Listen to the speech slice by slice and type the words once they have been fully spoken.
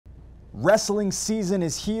Wrestling season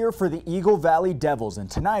is here for the Eagle Valley Devils,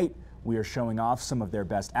 and tonight we are showing off some of their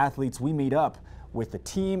best athletes. We meet up with the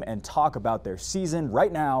team and talk about their season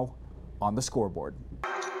right now on the Scoreboard.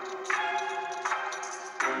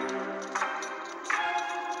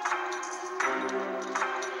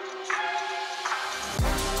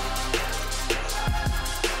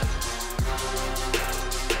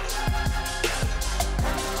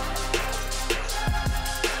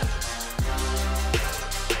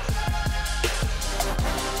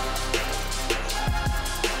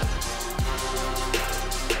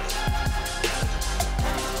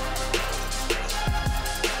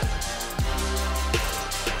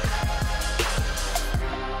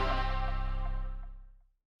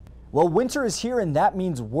 Well, winter is here, and that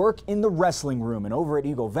means work in the wrestling room. And over at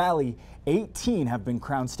Eagle Valley, 18 have been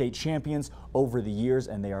crowned state champions over the years,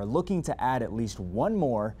 and they are looking to add at least one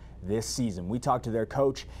more this season. We talked to their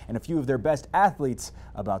coach and a few of their best athletes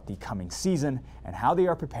about the coming season and how they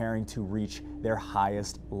are preparing to reach their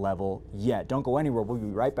highest level yet. Don't go anywhere. We'll be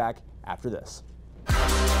right back after this.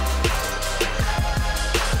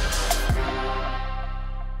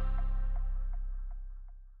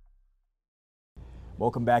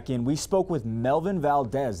 Welcome back in. We spoke with Melvin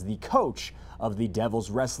Valdez, the coach of the Devils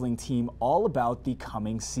wrestling team, all about the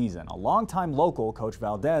coming season. A longtime local, Coach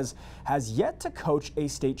Valdez has yet to coach a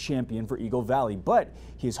state champion for Eagle Valley, but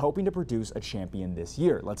he is hoping to produce a champion this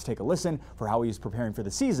year. Let's take a listen for how he is preparing for the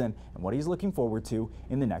season and what he's looking forward to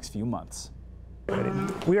in the next few months.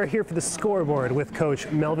 We are here for the Scoreboard with Coach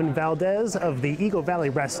Melvin Valdez of the Eagle Valley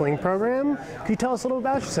Wrestling Program. Can you tell us a little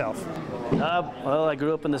about yourself? Well, I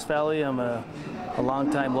grew up in this valley. I'm a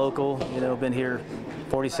longtime local, been here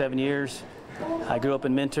 47 years. I grew up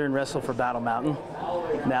in Minturn, wrestled for Battle Mountain.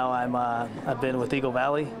 Now I've been with Eagle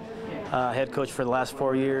Valley, head coach for the last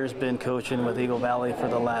 4 years, been coaching with Eagle Valley for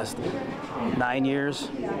the last 9 years,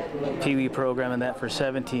 Pee Wee program and that for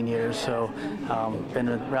 17 years. So been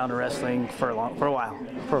around wrestling for a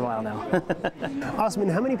while now. Awesome.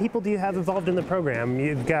 And how many people do you have involved in the program?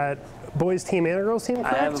 You've got boys team and a girls team,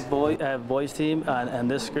 correct? I have a boys team,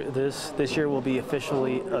 and this year will be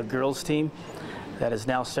officially a girls team. That is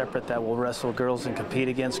now separate, that will wrestle girls and compete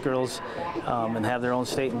against girls and have their own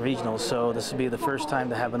state and regionals. So this will be the first time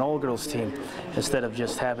to have an all-girls team instead of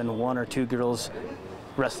just having 1 or 2 girls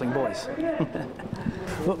wrestling boys.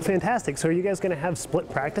 Well, fantastic. So are you guys going to have split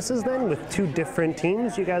practices then with 2 different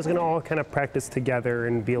teams? You guys going to all kind of practice together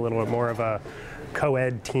and be a little bit more of a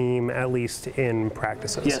co-ed team, at least in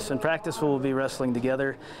practices? Yes, in practice we'll be wrestling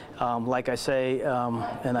together. Like I say,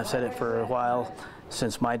 and I've said it for a while,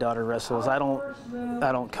 since my daughter wrestles, I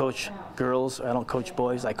don't coach girls, I don't coach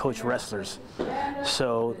boys, I coach wrestlers.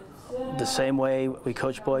 So the same way we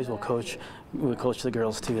coach boys, we'll coach the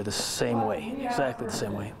girls too, the same way, exactly the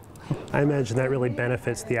same way. I imagine that really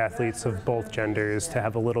benefits the athletes of both genders to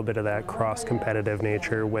have a little bit of that cross-competitive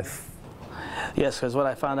nature with. Yes, because what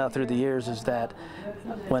I found out through the years is that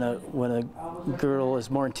when a girl is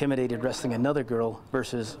more intimidated wrestling another girl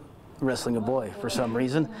versus wrestling a boy for some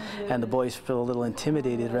reason, and the boys feel a little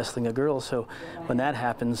intimidated wrestling a girl, so when that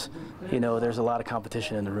happens, there's a lot of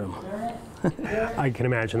competition in the room. I can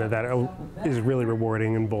imagine that is really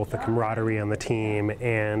rewarding in both the camaraderie on the team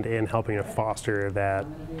and in helping to foster that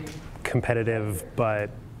competitive but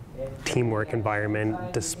teamwork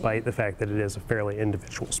environment, despite the fact that it is a fairly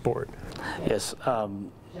individual sport. Yes,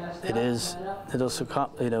 it is. It also,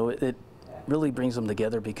 it really brings them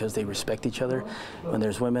together because they respect each other. When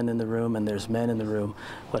there's women in the room and there's men in the room,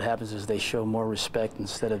 what happens is they show more respect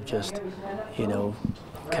instead of just,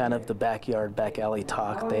 kind of the backyard, back alley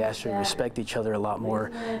talk. They actually respect each other a lot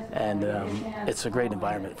more, and it's a great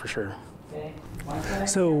environment for sure.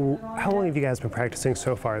 So how long have you guys been practicing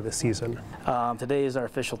so far this season? Today is our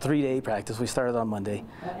official 3-day practice. We started on Monday.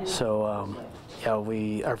 So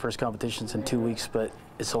yeah, our first competition's in 2 weeks, but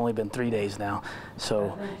it's only been 3 days now.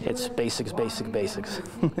 So it's basics.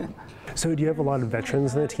 So do you have a lot of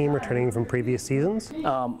veterans in the team returning from previous seasons?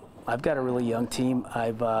 I've got a really young team.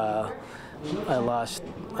 I've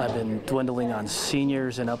been dwindling on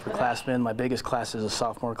seniors and upperclassmen. My biggest class is a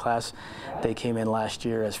sophomore class. They came in last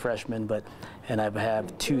year as freshmen, and I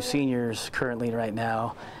have 2 seniors currently right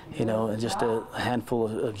now, and just a handful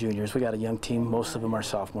of juniors. We got a young team. Most of them are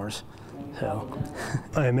sophomores. So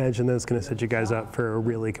I imagine that's going to set you guys up for a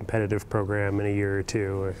really competitive program in a year or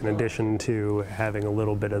two, in addition to having a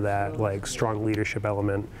little bit of that strong leadership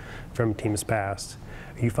element from teams past.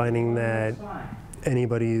 Are you finding that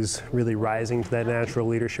anybody's really rising to that natural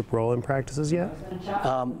leadership role in practices yet?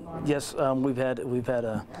 Yes, we've had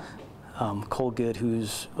a Cole Good,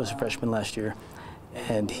 was a freshman last year,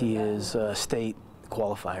 and he is a state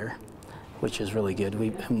qualifier. which is really good.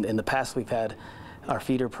 In the past, we've had our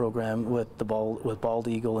feeder program with Bald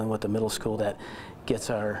Eagle and with the middle school that gets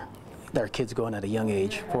our kids going at a young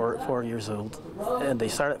age, 4 years old, and they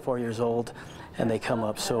start at 4 years old and they come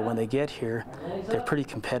up. So when they get here, they're pretty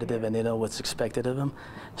competitive and they know what's expected of them.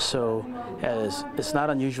 So it's not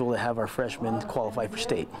unusual to have our freshmen qualify for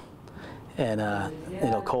state. And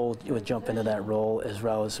Cole would jump into that role, as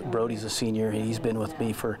well as Brody's a senior. He's been with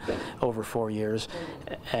me for over 4 years,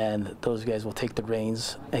 and those guys will take the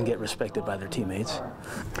reins and get respected by their teammates.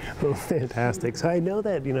 Well, fantastic. So I know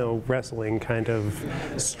that wrestling kind of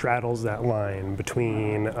straddles that line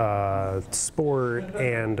between sport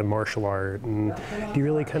and a martial art. And do you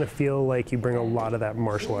really kind of feel like you bring a lot of that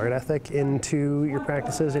martial art ethic into your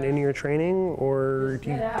practices and into your training, or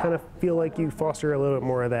do you kind of feel like you foster a little bit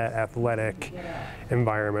more of that athletic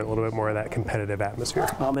environment, a little bit more of that competitive atmosphere?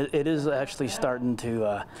 It is actually starting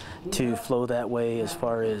to flow that way, as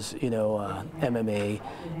far as MMA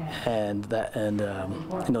and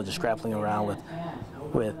just grappling around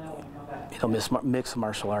with mixed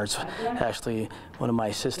martial arts. Actually, one of my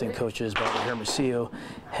assistant coaches, Bobby Hermosillo,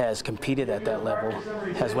 has competed at that level,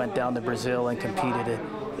 has went down to Brazil and competed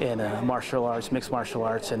in martial arts, mixed martial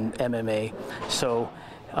arts, and MMA. So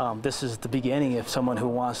this is the beginning of someone who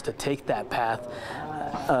wants to take that path.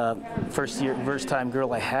 First time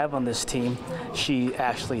girl I have on this team, she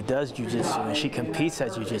actually does jiu-jitsu and she competes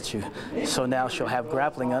at jiu-jitsu. So now she'll have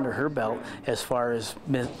grappling under her belt as far as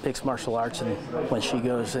mixed martial arts, and when she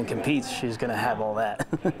goes and competes, she's going to have all that.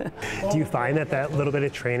 Do you find that little bit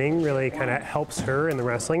of training really kind of helps her in the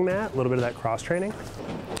wrestling mat, a little bit of that cross-training?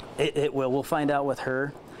 It will. We'll find out with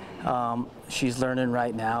her. She's learning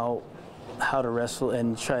right now how to wrestle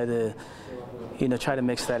and try to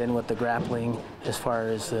mix that in with the grappling, as far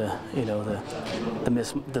as the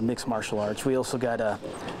mixed martial arts. We also got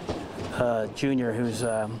a junior who's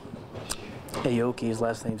Aoki. His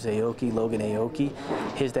last name's Aoki, Logan Aoki.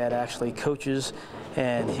 His dad actually coaches,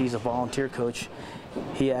 and he's a volunteer coach.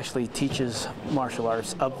 He actually teaches martial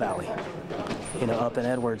arts up Valley, up in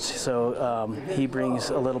Edwards. So he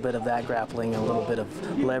brings a little bit of that grappling, a little bit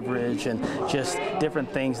of leverage, and just different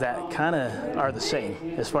things that kind of are the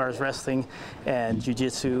same as far as wrestling and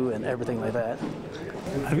jiu-jitsu and everything like that.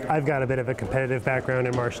 I've got a bit of a competitive background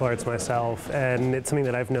in martial arts myself, and it's something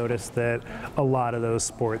that I've noticed that a lot of those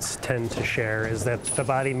sports tend to share, is that the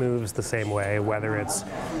body moves the same way, whether it's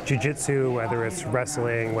jiu-jitsu, whether it's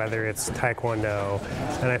wrestling, whether it's taekwondo.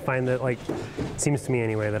 And I find that, it seems to me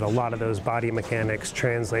anyway, that a lot of those body mechanics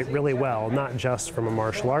translate really well, not just from a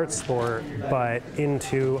martial arts sport, but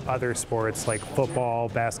into other sports like football,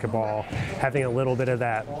 basketball. Having a little bit of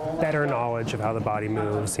that better knowledge of how the body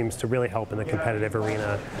moves seems to really help in the competitive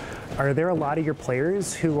arena. Are there a lot of your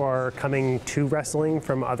players who are coming to wrestling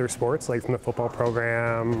from other sports, like from the football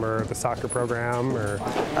program or the soccer program or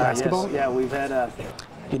basketball? Yes. Yeah, we've had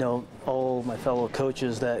all my fellow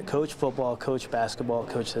coaches that coach football, coach basketball,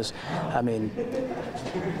 coach this.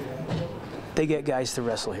 They get guys to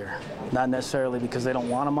wrestle here. Not necessarily because they don't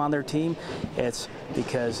want them on their team. It's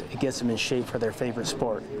because it gets them in shape for their favorite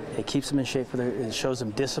sport. It keeps them in shape it shows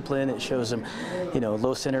them discipline. It shows them,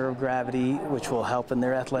 low center of gravity, which will help in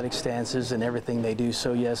their athletic stances and everything they do.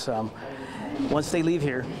 So yes, once they leave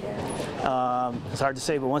here, it's hard to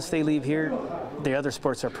say, but once they leave here, the other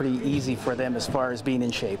sports are pretty easy for them as far as being in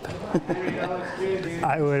shape.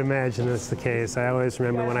 I would imagine that's the case. I always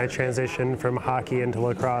remember when I transitioned from hockey into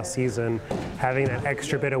lacrosse season, having that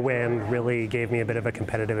extra bit of wind really gave me a bit of a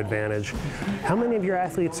competitive advantage. How many of your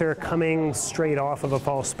athletes are coming straight off of a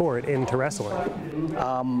fall sport into wrestling?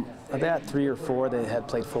 About 3 or 4 that had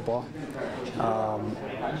played football.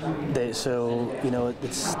 It's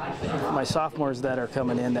my sophomores that are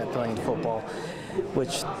coming in that playing football,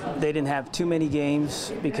 which they didn't have too many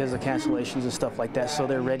games because of cancellations and stuff like that, so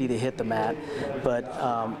they're ready to hit the mat. But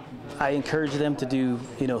I encourage them to do,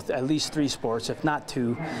 at least 3 sports, if not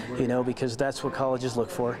 2, because that's what colleges look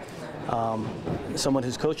for. Someone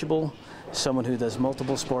who's coachable, someone who does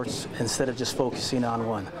multiple sports instead of just focusing on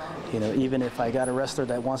one. Even if I got a wrestler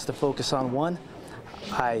that wants to focus on one,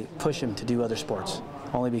 I push him to do other sports,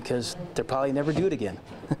 only because they'll probably never do it again.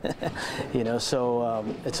 So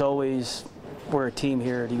it's always, we're a team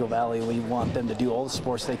here at Eagle Valley. We want them to do all the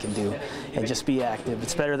sports they can do and just be active.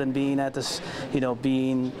 It's better than being at this,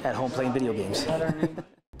 being at home playing video games.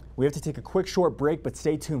 We have to take a quick short break, but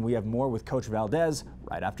stay tuned. We have more with Coach Valdez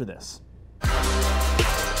right after this.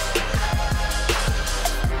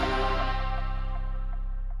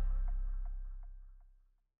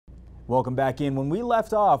 Welcome back in. When we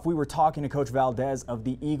left off, we were talking to Coach Valdez of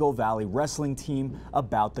the Eagle Valley wrestling team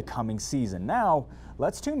about the coming season. Now,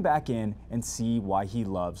 let's tune back in and see why he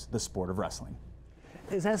loves the sport of wrestling.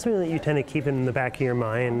 Is that something that you tend to keep in the back of your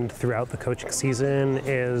mind throughout the coaching season,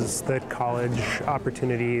 is the college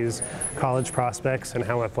opportunities, college prospects, and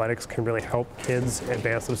how athletics can really help kids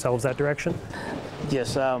advance themselves that direction?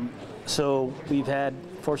 Yes, so we've had,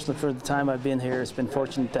 fortunately for the time I've been here, it's been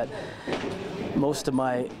fortunate that most of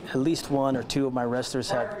at least one or two of my wrestlers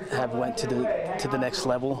have went to the next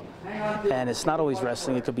level. And it's not always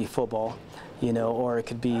wrestling, it could be football, or it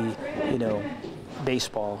could be,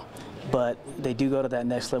 baseball. But they do go to that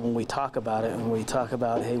next level when we talk about it, and we talk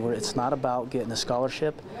about, hey, it's not about getting a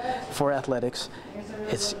scholarship for athletics.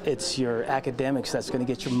 It's your academics that's going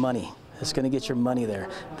to get your money. It's going to get your money there.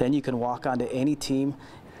 Then you can walk onto any team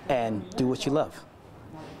and do what you love,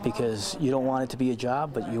 because you don't want it to be a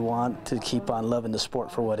job, but you want to keep on loving the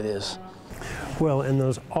sport for what it is. Well,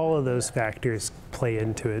 and all of those factors play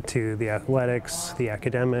into it too. The athletics, the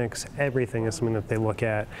academics, everything is something that they look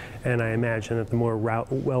at. And I imagine that the more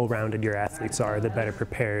well-rounded your athletes are, the better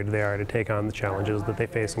prepared they are to take on the challenges that they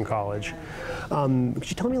face in college. Could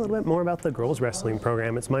you tell me a little bit more about the girls wrestling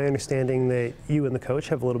program? It's my understanding that you and the coach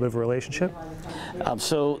have a little bit of a relationship.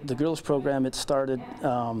 So the girls program, it started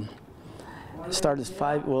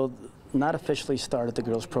not officially started the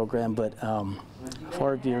girls program, but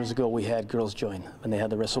 4 years ago we had girls join when they had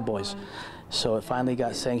the Wrestle Boys. So it finally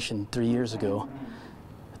got sanctioned 3 or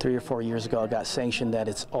 4 years ago, it got sanctioned that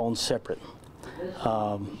it's owned separate.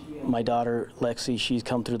 My daughter Lexi, she's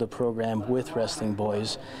come through the program with Wrestling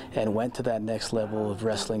Boys and went to that next level of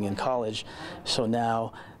wrestling in college. So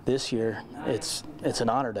now this year it's an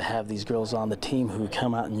honor to have these girls on the team who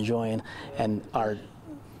come out and join and are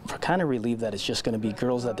kind of relieved that it's just going to be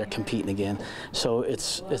girls that they're competing again. So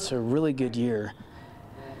it's a really good year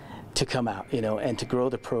to come out, and to grow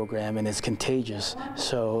the program, and it's contagious.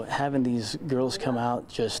 So having these girls come out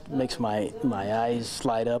just makes my eyes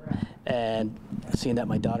light up, and seeing that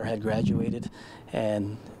my daughter had graduated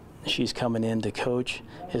and she's coming in to coach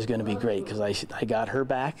is going to be great, because I got her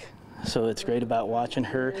back. So it's great about watching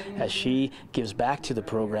her as she gives back to the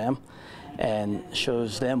program and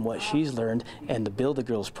shows them what she's learned, and to build the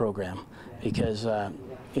girls program, because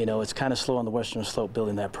it's kind of slow on the Western Slope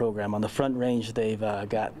building that program. On the Front Range, they've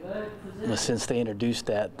got, since they introduced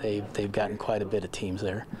that, they've gotten quite a bit of teams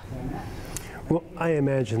there. Well, I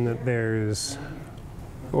imagine that I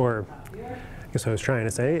guess what I was trying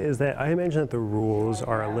to say is that I imagine that the rules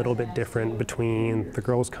are a little bit different between the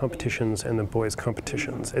girls' competitions and the boys'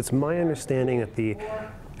 competitions. It's my understanding that the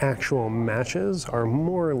actual matches are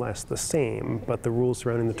more or less the same, but the rules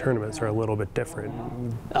surrounding the tournaments are a little bit different.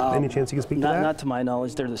 Any chance you can speak to that? Not to my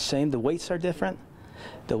knowledge, they're the same. The weights are different.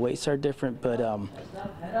 The weights are different, but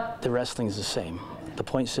the wrestling is the same. The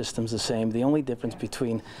point system's the same. The only difference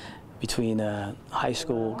between high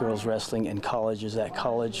school girls wrestling and college is that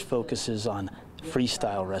college focuses on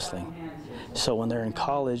freestyle wrestling. So when they're in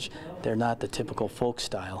college, they're not the typical folk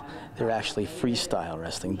style. They're actually freestyle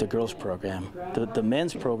wrestling, the girls program. The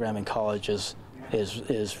men's program in college is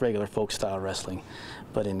regular folk style wrestling,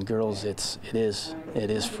 but in girls it is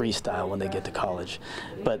freestyle when they get to college.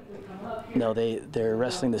 But no, they're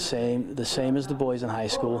wrestling the same as the boys in high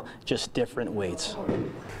school, just different weights.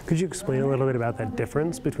 Could you explain a little bit about that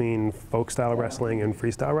difference between folk style wrestling and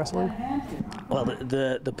freestyle wrestling? Well,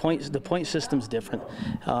 the point system's different.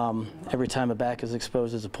 Every time a back is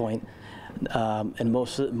exposed as a point, and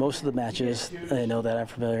most of the matches I know that I'm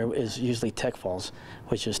familiar with is usually tech falls,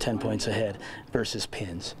 which is 10 points ahead, versus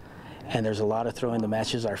pins. And there's a lot of throwing. The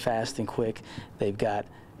matches are fast and quick. They've got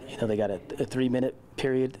they got a 3-minute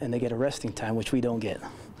period, and they get a resting time, which we don't get,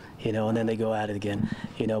 and then they go at it again,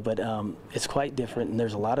 but it's quite different, and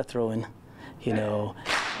there's a lot of throwing,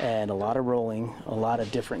 and a lot of rolling, a lot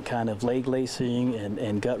of different kind of leg lacing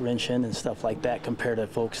and gut wrenching and stuff like that compared to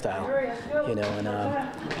folk style, and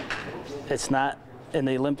it's not, in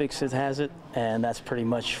the Olympics it has it, and that's pretty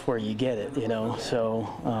much where you get it, so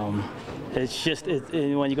it's just,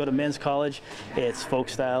 when you go to men's college, it's folk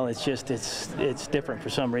style. It's different for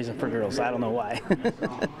some reason for girls. I don't know why.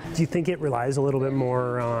 Do you think it relies a little bit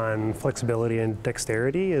more on flexibility and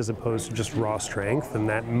dexterity as opposed to just raw strength, and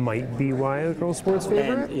that might be why the girls' sports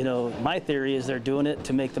favorite? And my theory is they're doing it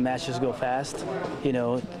to make the matches go fast.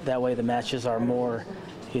 That way the matches are more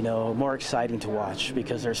exciting to watch,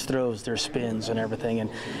 because there's throws, there's spins and everything, and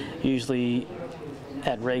usually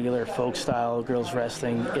at regular folk style girls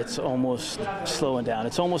wrestling, it's almost slowing down.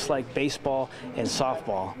 It's almost like baseball and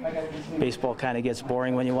softball. Baseball kind of gets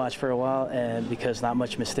boring when you watch for a while, and because not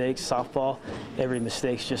much mistakes. Softball, every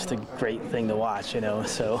mistake's just a great thing to watch, you know.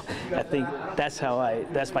 So I think that's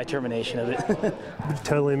my termination of it. It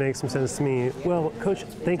totally makes some sense to me. Well, Coach,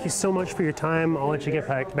 thank you so much for your time. I'll let you get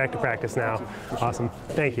back to practice now. Awesome.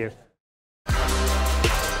 Thank you.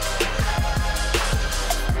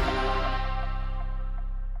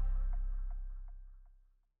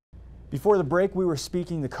 Before the break, we were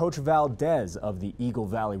speaking to Coach Valdez of the Eagle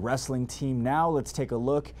Valley wrestling team. Now let's take a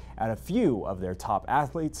look at a few of their top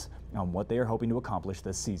athletes and what they are hoping to accomplish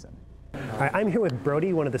this season. All right, I'm here with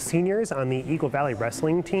Brody, one of the seniors on the Eagle Valley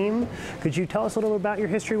wrestling team. Could you tell us a little about your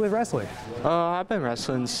history with wrestling? I've been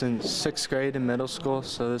wrestling since 6th grade in middle school,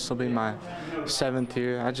 so this will be my 7th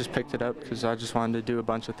year. I just picked it up because I just wanted to do a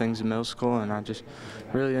bunch of things in middle school, and I just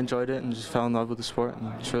really enjoyed it and just fell in love with the sport,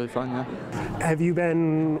 and it's really fun, yeah. Have you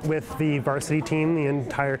been with the varsity team the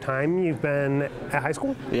entire time you've been at high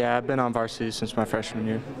school? Yeah, I've been on varsity since my freshman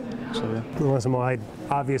year. So, yeah. Awesome. Well,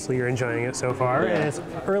 obviously you're enjoying it so far, yeah. And it's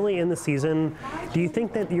early in the season. Do you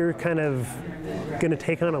think that you're kind of going to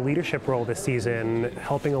take on a leadership role this season,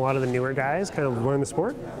 helping a lot of the newer guys kind of learn the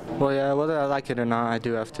sport? Well, yeah, whether I like it or not, I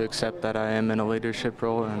do have to accept that I am in a leadership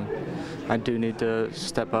role, and I do need to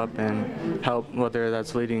step up and help, whether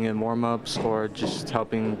that's leading in warm-ups or just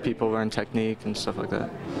helping people learn technique and stuff like that.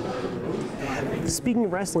 Speaking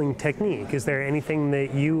of wrestling technique, is there anything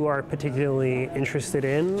that you are particularly interested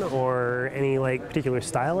in, or any particular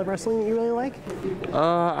style of wrestling that you really like?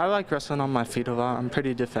 I like wrestling on my feet a lot. I'm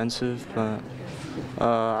pretty defensive, but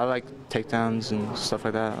I like takedowns and stuff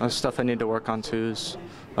like that. Stuff I need to work on too is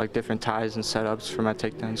like different ties and setups for my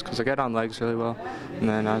takedowns, because I get on legs really well, and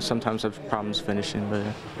then I sometimes have problems finishing. But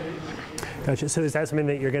Gotcha. So is that something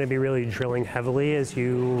that you're going to be really drilling heavily as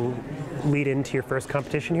you lead into your first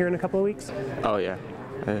competition here in a couple of weeks? Oh yeah.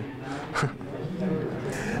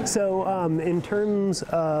 So in terms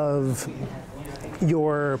of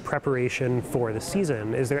your preparation for the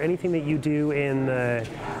season, is there anything that you do in the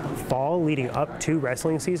fall leading up to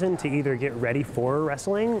wrestling season to either get ready for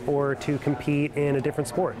wrestling or to compete in a different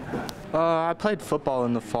sport? I played football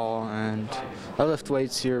in the fall, and I lift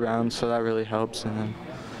weights year-round, so that really helps. And then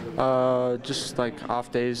just like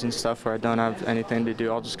off days and stuff where I don't have anything to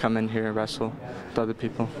do, I'll just come in here and wrestle with other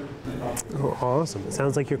people. Oh, awesome. It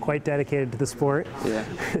sounds like you're quite dedicated to the sport. Yeah.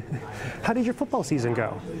 How did your football season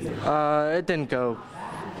go? It didn't go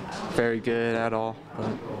very good at all.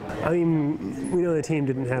 But. I mean, we know the team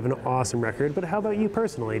didn't have an awesome record, but how about you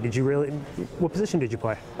personally? What position did you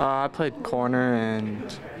play? I played corner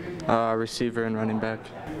and receiver and running back.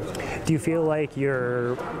 Do you feel like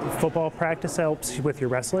your football practice helps with your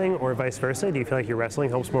wrestling, or vice versa? Do you feel like your wrestling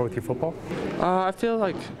helps more with your football? I feel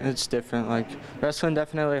like it's different. Like wrestling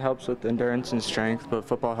definitely helps with endurance and strength, but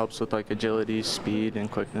football helps with like agility, speed, and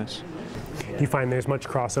quickness. Do you find there's much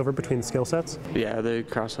crossover between the skill sets? Yeah, they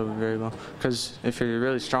cross over very well. Because if you're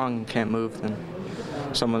really strong and can't move, then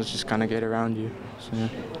someone's just gonna get around you. So, yeah.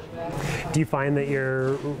 Do you find that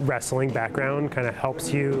your wrestling background kind of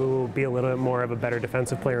helps you be a little bit more of a better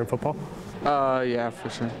defensive player in football? Yeah, for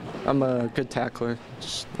sure. I'm a good tackler.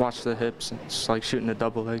 Just watch the hips. It's like shooting a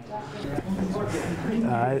double leg.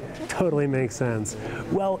 It totally makes sense.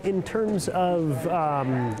 Well, in terms of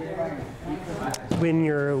when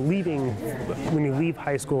you leave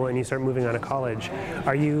high school and you start moving on to college,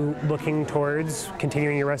 are you looking towards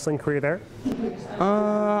continuing your wrestling career there?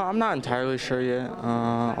 I'm not entirely sure yet.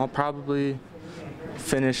 I'll probably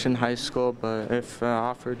finish in high school, but if an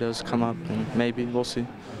offer does come up, then maybe we'll see.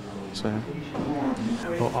 So.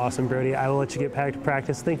 Well, awesome, Brody. I will let you get back to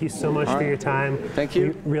practice. Thank you so much for your time. Thank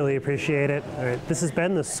you. We really appreciate it. All right, this has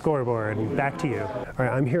been the Scoreboard. Back to you. All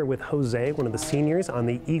right, I'm here with Jose, one of the seniors on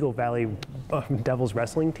the Eagle Valley Devils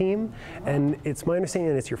wrestling team, and it's my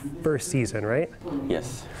understanding that it's your first season, right?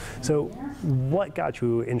 Yes. So, what got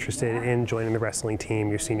you interested in joining the wrestling team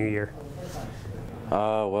your senior year?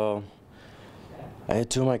 Well, I had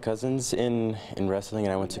two of my cousins in wrestling,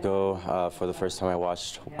 and I went to go for the first time. I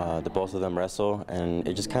watched both of them wrestle, and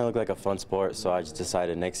it just kind of looked like a fun sport, so I just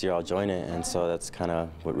decided next year I'll join it, and so that's kind of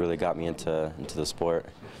what really got me into the sport.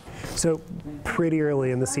 So pretty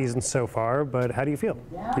early in the season so far, but how do you feel?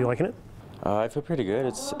 Are you liking it? I feel pretty good.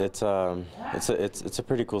 It's a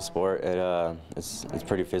pretty cool sport. It's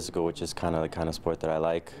pretty physical, which is kind of the kind of sport that I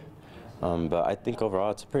like. But I think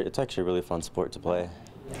overall it's actually a really fun sport to play.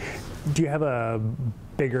 Do you have a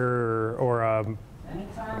bigger or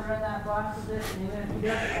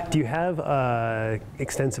do you have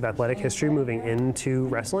extensive athletic history moving into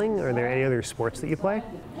wrestling? Are there any other sports that you play?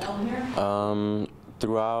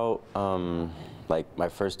 throughout like my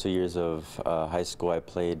first 2 years of high school, I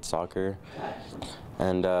played soccer,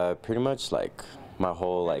 and pretty much like my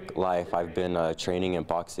whole life I've been training and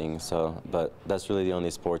boxing. So, but that's really the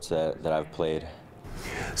only sports that I've played.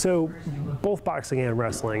 So both boxing and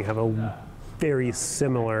wrestling have a very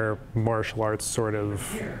similar martial arts sort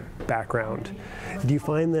of background. Do you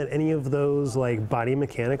find that any of those like body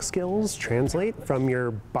mechanic skills translate from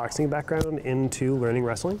your boxing background into learning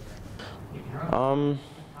wrestling?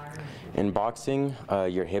 In boxing,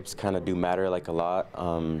 your hips kind of do matter like a lot.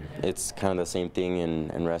 It's kind of the same thing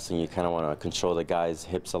in wrestling. You kind of want to control the guy's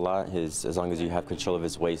hips a lot. As long as you have control of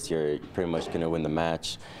his waist, you're pretty much going to win the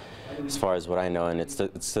match, as far as what I know. And it's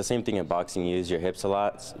the same thing in boxing. You use your hips a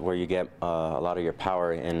lot, where you get a lot of your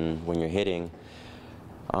power in when you're hitting.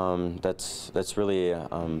 That's really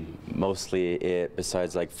mostly it,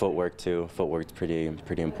 besides like footwork too. Footwork's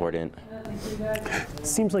pretty important.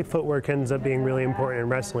 Seems like footwork ends up being really important in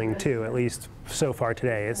wrestling too, at least so far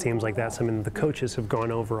today. It seems like that's something the coaches have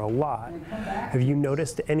gone over a lot. Have you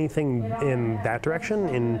noticed anything in that direction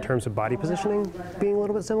in terms of body positioning being a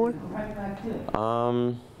little bit similar?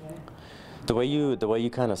 The way you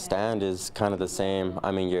kind of stand is kind of the same.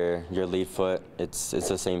 I mean, your lead foot, it's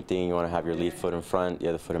the same thing. You want to have your lead foot in front, the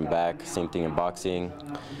other foot in back. Same thing in boxing.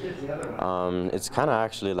 It's kind of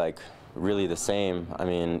actually like really the same. I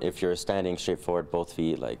mean, if you're standing straight forward, both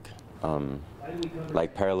feet like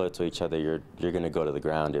parallel to each other, you're gonna go to the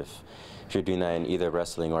ground if you're doing that in either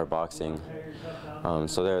wrestling or boxing.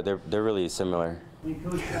 So they're really similar.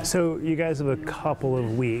 So you guys have a couple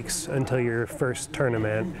of weeks until your first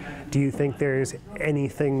tournament. Do you think there's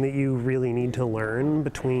anything that you really need to learn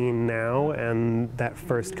between now and that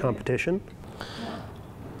first competition?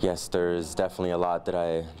 Yes, there's definitely a lot that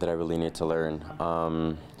I really need to learn.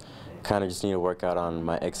 Kind of just need to work out on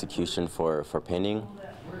my execution for pinning.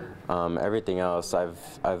 Everything else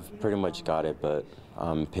I've pretty much got it, but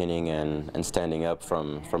pinning and standing up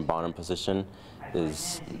from bottom position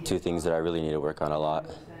is two things that I really need to work on a lot.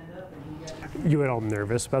 You at all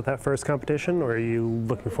nervous about that first competition, or are you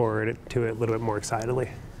looking forward to it a little bit more excitedly?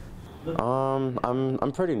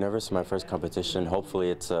 I'm pretty nervous for my first competition. Hopefully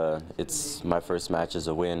it's my first match is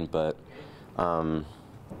a win, but I'm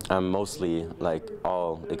mostly like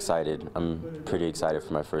all excited. I'm pretty excited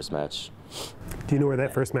for my first match. Do you know where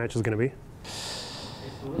that first match is going to be?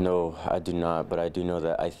 No, I do not, but I do know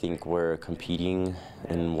that I think we're competing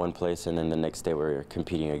in one place, and then the next day we're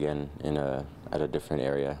competing again at a different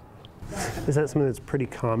area. Is that something that's pretty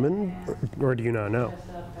common, or do you not know?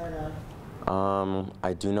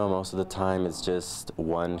 I do know most of the time it's just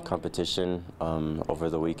one competition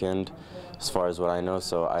over the weekend, as far as what I know,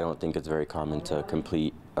 so I don't think it's very common to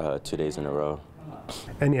complete 2 days in a row.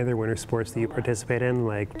 Any other winter sports that you participate in,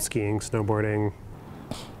 like skiing, snowboarding?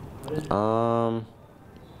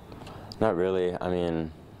 Not really. I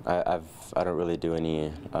mean, I don't really do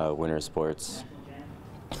any winter sports.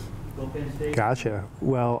 Gotcha.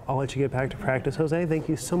 Well, I'll let you get back to practice, Jose. Thank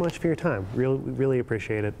you so much for your time. Really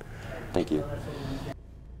appreciate it. Thank you.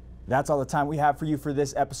 That's all the time we have for you for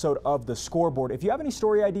this episode of The Scoreboard. If you have any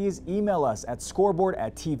story ideas, email us at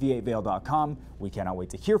scoreboard@tv8vail.com. We cannot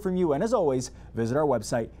wait to hear from you. And as always, visit our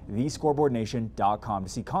website, thescoreboardnation.com, to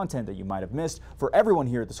see content that you might have missed. For everyone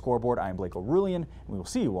here at The Scoreboard, I am Blake O'Rulian, and we will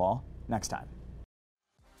see you all next time.